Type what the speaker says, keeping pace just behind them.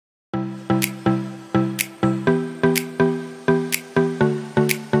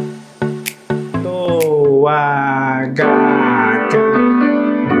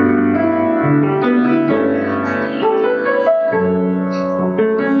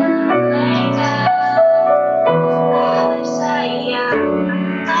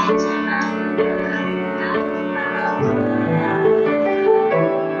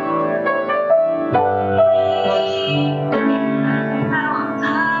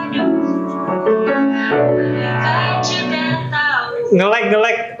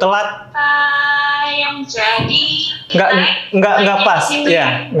nge-lag telat. Yang jadi Nggak pas.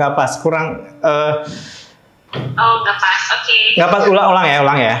 Ya, nggak pas. Kurang. Oh, nggak pas. Oke. Nggak pas. Ulang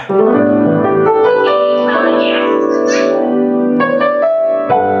ya.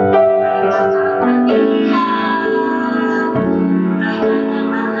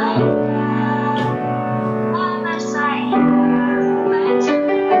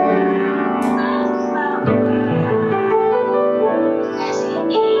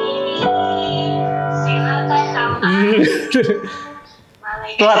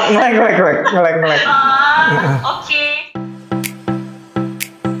 Telat, nge-lag. Oke.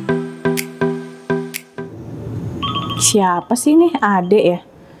 Siapa sih nih? Ade ya?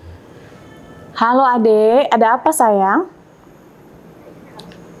 Halo Ade, ada apa sayang?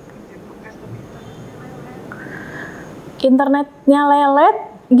 Internetnya lelet?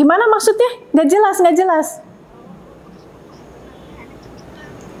 Gimana maksudnya? Nggak jelas.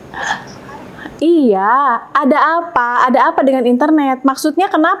 Iya, ada apa? Ada apa dengan internet? Maksudnya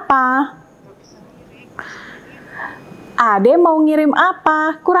kenapa? Ade mau ngirim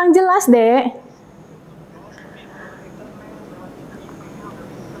apa? Kurang jelas, Dek.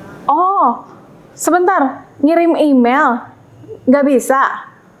 Oh, sebentar. Ngirim email? Nggak bisa.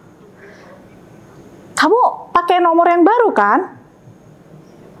 Kamu pakai nomor yang baru, kan?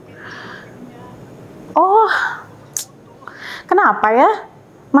 Oh, kenapa ya?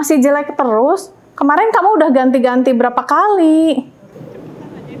 Masih jelek terus. Kemarin kamu udah ganti-ganti berapa kali.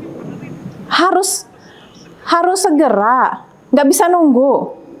 Harus segera. Nggak bisa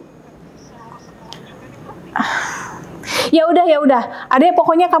nunggu. Ya udah. Adek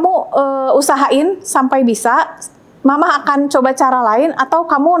pokoknya kamu usahain sampai bisa. Mama akan coba cara lain atau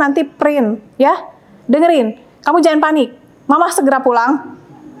kamu nanti print, ya. Dengerin. Kamu jangan panik. Mama segera pulang.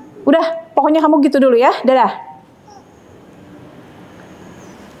 Udah, pokoknya kamu gitu dulu ya. Dadah.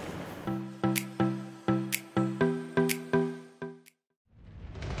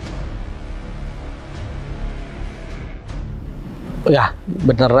 Ya,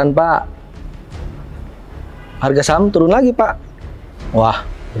 beneran Pak. Harga saham turun lagi Pak. Wah,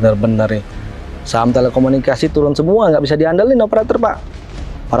 bener-bener nih. Saham telekomunikasi turun semua, nggak bisa diandalin operator Pak.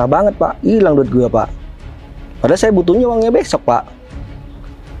 Parah banget Pak, hilang duit gue Pak. Padahal saya butuhnya uangnya besok Pak.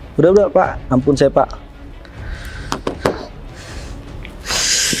 Udah Pak, ampun saya Pak.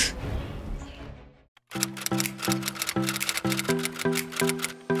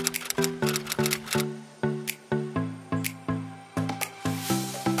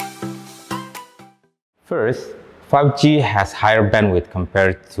 First, 5G has higher bandwidth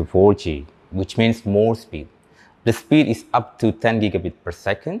compared to 4G, which means more speed. The speed is up to 10 gigabit per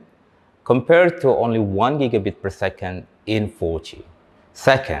second, compared to only 1 gigabit per second in 4G.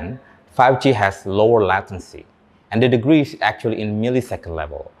 Second, 5G has lower latency, and the degree is actually in millisecond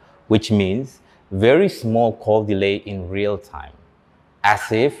level, which means very small call delay in real time,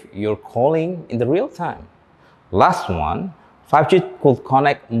 as if you're calling in the real time. Last one, 5G could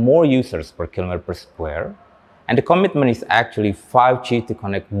connect more users per kilometer per square, and the commitment is actually 5G to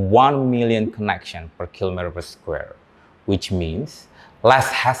connect 1 million connection per kilometer per square, which means less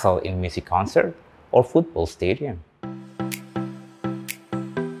hassle in music concert or football stadium.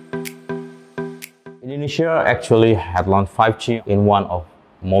 Indonesia actually had launched 5G in one of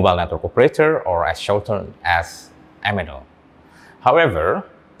mobile network operator, or as shortened as MNO. However,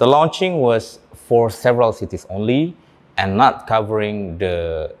 the launching was for several cities only, and not covering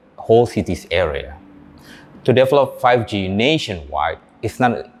the whole city's area. To develop 5G nationwide is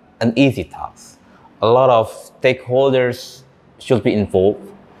not an easy task. A lot of stakeholders should be involved,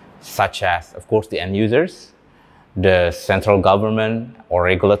 such as, of course, the end users, the central government or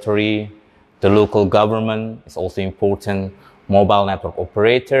regulatory, the local government is also important, mobile network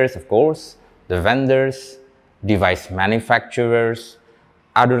operators, of course, the vendors, device manufacturers,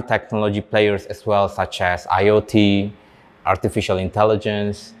 other technology players as well, such as IoT, artificial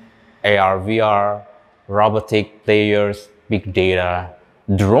intelligence, AR, VR, robotic players, big data,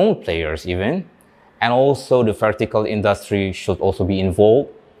 drone players even, and also the vertical industry should also be involved,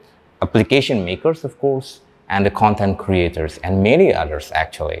 application makers, of course, and the content creators, and many others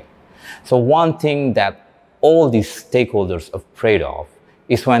actually. So one thing that all these stakeholders are afraid of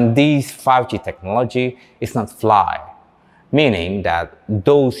is when this 5G technology is not fly, meaning that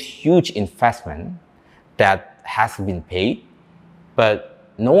those huge investment that has been paid, but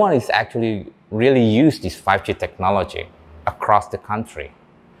no one is actually really used this 5G technology across the country.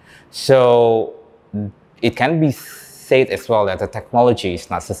 So it can be said as well that the technology is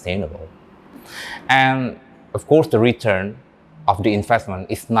not sustainable. And of course, the return of the investment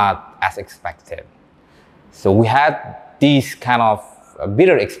is not as expected. So we had this kind of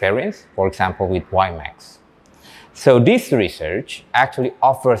bitter experience, for example, with WiMAX. So this research actually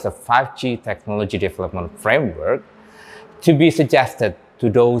offers a 5G technology development framework to be suggested to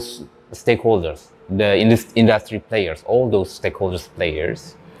those stakeholders, the industry players, all those stakeholders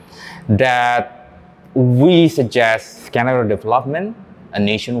players, that we suggest scenario development, a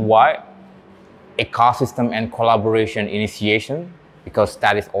nationwide ecosystem and collaboration initiation, because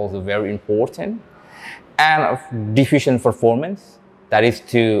that is also very important, and diffusion performance, that is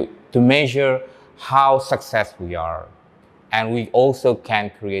to measure how successful we are. And we also can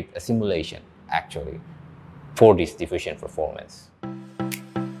create a simulation, actually, for this diffusion performance.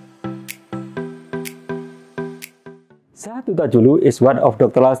 Sahat Hutajulu is one of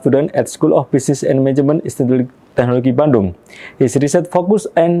doctoral students at School of Business and Management, Institut Teknologi Bandung. His research focuses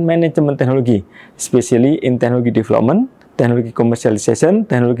on management technology, especially in technology development, technology commercialization,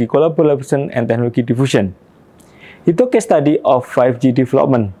 technology collaboration, and technology diffusion. He took a study of 5G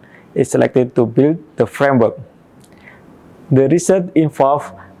development, is selected to build the framework. The research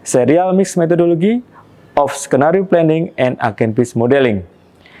involved serial mix methodology of scenario planning and agent-based modeling.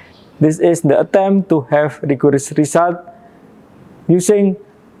 This is the attempt to have rigorous result using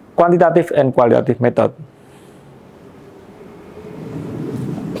quantitative and qualitative method.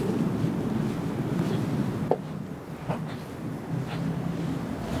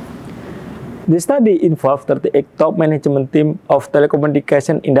 The study involved 38 top management team of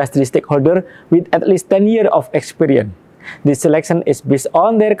telecommunication industry stakeholders with at least 10 years of experience. This selection is based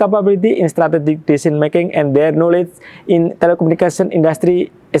on their capability in strategic decision-making and their knowledge in telecommunication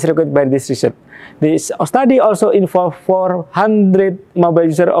industry as required by this research. This study also involved 400 mobile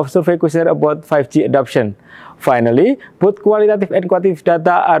users of survey questionnaire about 5G adoption. Finally, both qualitative and quantitative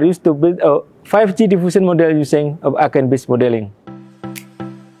data are used to build a 5G diffusion model using agent-based modeling.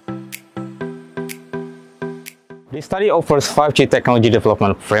 The study offers 5G technology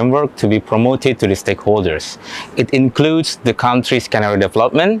development framework to be promoted to the stakeholders. It includes the country's scenario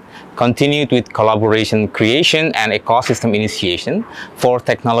development, continued with collaboration creation and ecosystem initiation for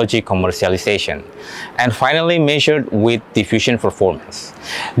technology commercialization, and finally measured with diffusion performance.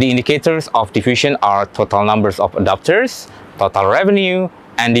 The indicators of diffusion are total numbers of adopters, total revenue,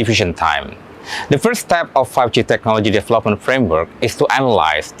 and diffusion time. The first step of 5G technology development framework is to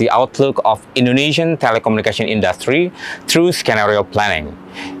analyze the outlook of Indonesian telecommunication industry through scenario planning.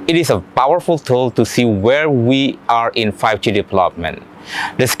 It is a powerful tool to see where we are in 5G development.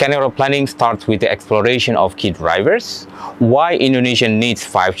 The scenario planning starts with the exploration of key drivers, why Indonesia needs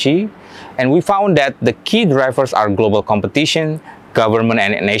 5G, and we found that the key drivers are global competition, government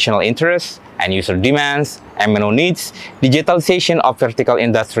and national interests, and user demands, MNO needs, digitalization of vertical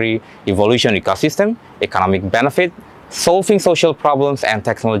industry, evolution ecosystem, economic benefit, solving social problems, and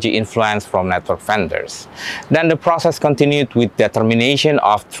technology influence from network vendors. Then the process continued with determination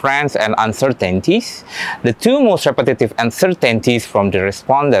of trends and uncertainties. The two most repetitive uncertainties from the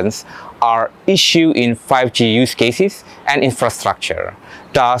respondents are issue in 5G use cases and infrastructure.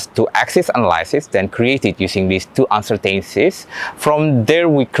 Thus, to access analysis then created using these two uncertainties. From there,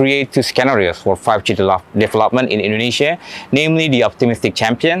 we create two scenarios for 5G development in Indonesia, namely the optimistic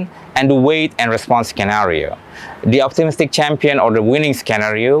champion and the wait and response scenario. The optimistic champion, or the winning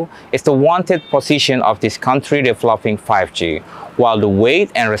scenario, is the wanted position of this country developing 5G, while the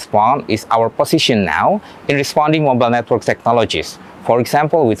wait and response is our position now in responding mobile network technologies, for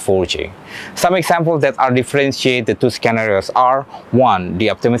example with 4G. Some examples that are differentiate the two scenarios are: 1.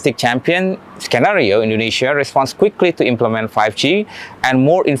 The optimistic champion scenario, Indonesia responds quickly to implement 5G and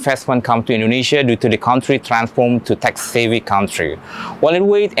more investment come to Indonesia due to the country transformed to tech-savvy country. While in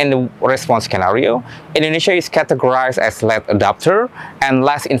wait and the response scenario, Indonesia is categorized as late adopter and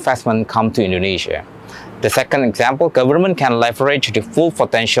less investment come to Indonesia. The second example, government can leverage the full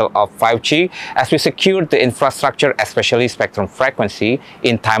potential of 5G as we secure the infrastructure, especially spectrum frequency,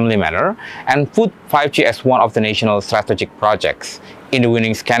 in timely manner and put 5G as one of the national strategic projects. In the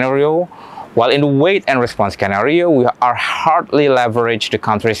winning scenario, while in the wait and response scenario, we are hardly leverage the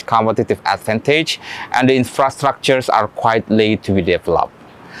country's competitive advantage and the infrastructures are quite late to be developed.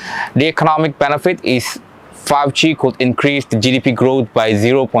 The economic benefit is 5G could increase the GDP growth by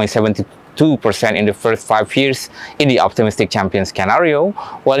 0.72% in the first 5 years in the optimistic champion scenario,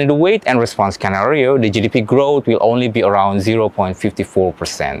 while in the wait and response scenario, the GDP growth will only be around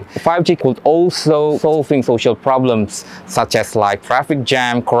 0.54%. 5G could also solving social problems such as like traffic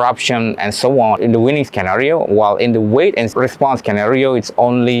jam, corruption, and so on in the winning scenario, while in the wait and response scenario, it's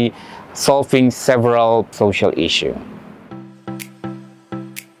only solving several social issues.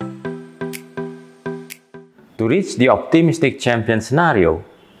 To reach the optimistic champion scenario,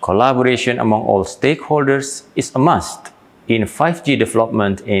 collaboration among all stakeholders is a must in 5G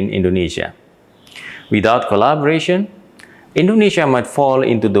development in Indonesia. Without collaboration, Indonesia might fall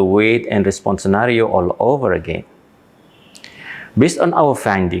into the wait and respond scenario all over again. Based on our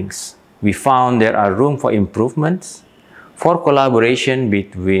findings, we found there are room for improvements for collaboration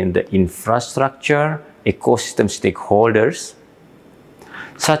between the infrastructure ecosystem stakeholders,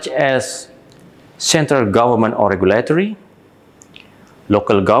 such as central government or regulatory,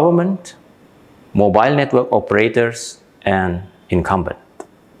 local government, mobile network operators, and incumbent.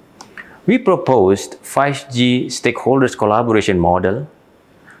 We proposed 5G stakeholders collaboration model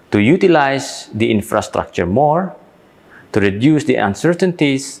to utilize the infrastructure more, to reduce the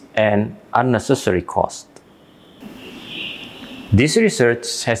uncertainties and unnecessary cost. This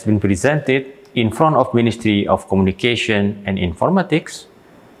research has been presented in front of Ministry of Communication and Informatics,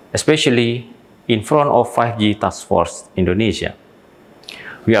 especially in front of 5G Task Force Indonesia.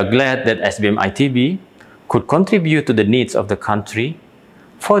 We are glad that SBM ITB could contribute to the needs of the country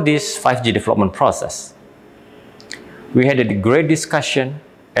for this 5G development process. We had a great discussion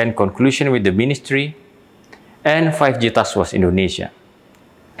and conclusion with the Ministry and 5G Task Force Indonesia,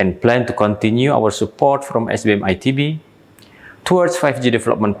 and plan to continue our support from SBM ITB towards 5G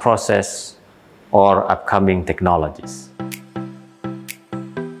development process or upcoming technologies.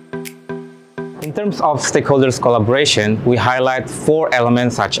 In terms of stakeholders collaboration, we highlight 4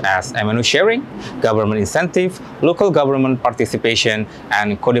 elements such as MNO sharing, government incentive, local government participation,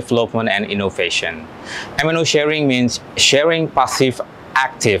 and co-development and innovation. MNO sharing means sharing passive,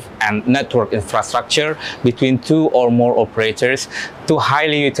 active, and network infrastructure between 2 or more operators to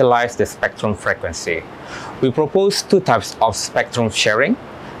highly utilize the spectrum frequency. We propose 2 types of spectrum sharing.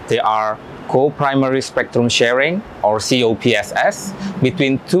 They are co-primary spectrum sharing, or COPSS,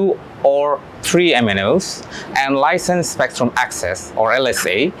 between 2 or 3 MNOs, and licensed spectrum access, or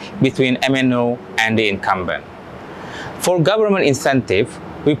LSA, between MNO and the incumbent. For government incentive,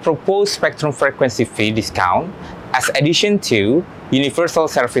 we propose spectrum frequency fee discount as addition to Universal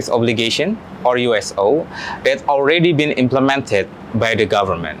Service Obligation, or USO, that already been implemented by the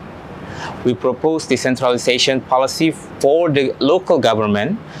government. We propose decentralization policy for the local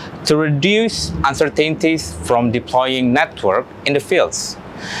government to reduce uncertainties from deploying network in the fields.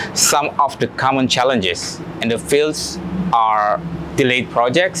 Some of the common challenges in the fields are delayed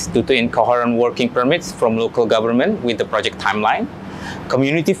projects due to incoherent working permits from local government with the project timeline,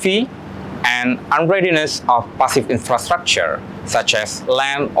 community fee, and unreadiness of passive infrastructure such as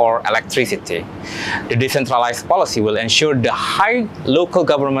land or electricity. The decentralized policy will ensure the high local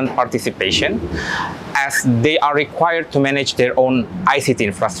government participation, as they are required to manage their own ICT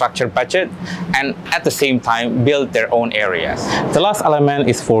infrastructure budget and at the same time build their own areas. The last element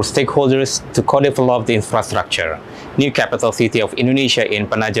is for stakeholders to co-develop the infrastructure. New capital city of Indonesia in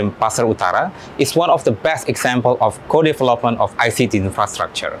Penajam Paser Utara is one of the best examples of co-development of ICT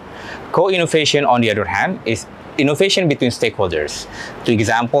infrastructure. Co-innovation, on the other hand, is innovation between stakeholders. 2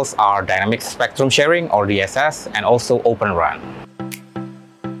 examples are dynamic spectrum sharing, or DSS, and also Open RAN.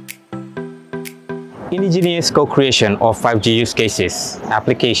 Indigenous co-creation of 5G use cases,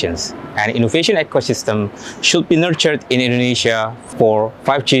 applications, and innovation ecosystem should be nurtured in Indonesia for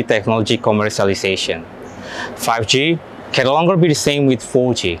 5G technology commercialization. 5G can no longer be the same with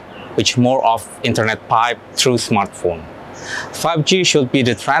 4G, which more of internet pipe through smartphone. 5G should be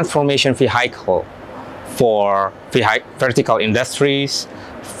the transformation vehicle for vertical industries,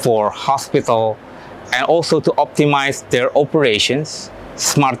 for hospital, and also to optimize their operations,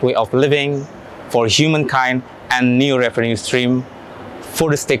 smart way of living, for humankind, and new revenue stream for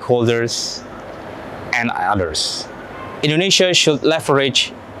the stakeholders and others. Indonesia should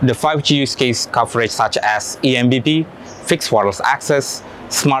leverage the 5G use case coverage such as eMBB, fixed wireless access,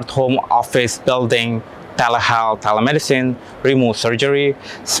 smart home office building, telehealth, telemedicine, remote surgery,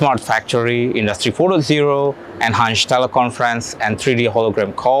 smart factory, Industry 4.0, enhanced teleconference and 3D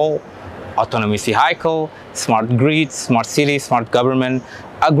hologram call, autonomous vehicle, smart grid, smart city, smart government,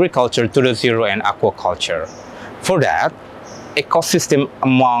 agriculture 2.0, and aquaculture. For that, ecosystem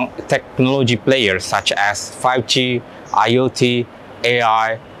among technology players such as 5G, IoT,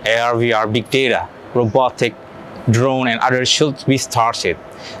 AI, AR, VR, big data, robotic, drone, and others should be started.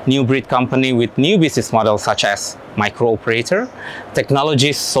 New breed company with new business models such as micro operator,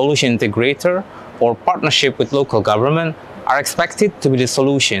 technology solution integrator, or partnership with local government are expected to be the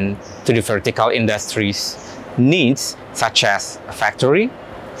solution to the vertical industries needs such as a factory,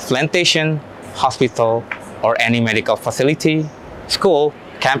 plantation, hospital, or any medical facility, school,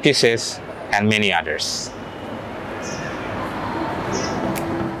 campuses, and many others.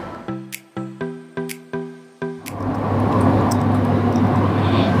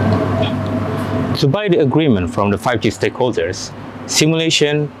 To buy the agreement from the 5G stakeholders,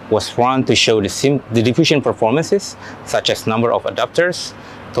 simulation was run to show the diffusion performances, such as number of adapters,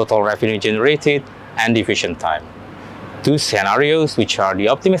 total revenue generated, and diffusion time. Two scenarios, which are the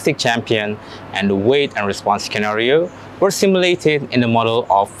optimistic champion and the wait and response scenario, were simulated in the model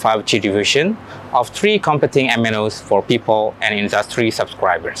of 5G diffusion of 3 competing MNOs for people and industry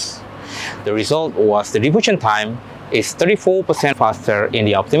subscribers. The result was the diffusion time is 34% faster in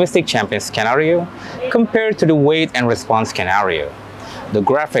the optimistic champion scenario compared to the wait and response scenario. The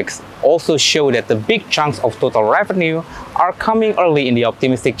graphics also show that the big chunks of total revenue are coming early in the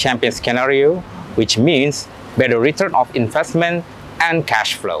optimistic champion scenario, which means better return of investment and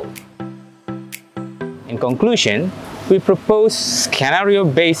cash flow. In conclusion, we propose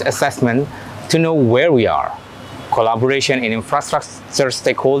scenario-based assessment to know where we are, collaboration in infrastructure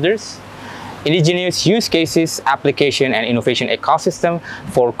stakeholders, indigenous use cases, application and innovation ecosystem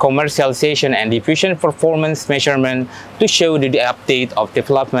for commercialization and diffusion performance measurement to show the update of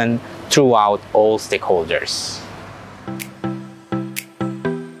development throughout all stakeholders.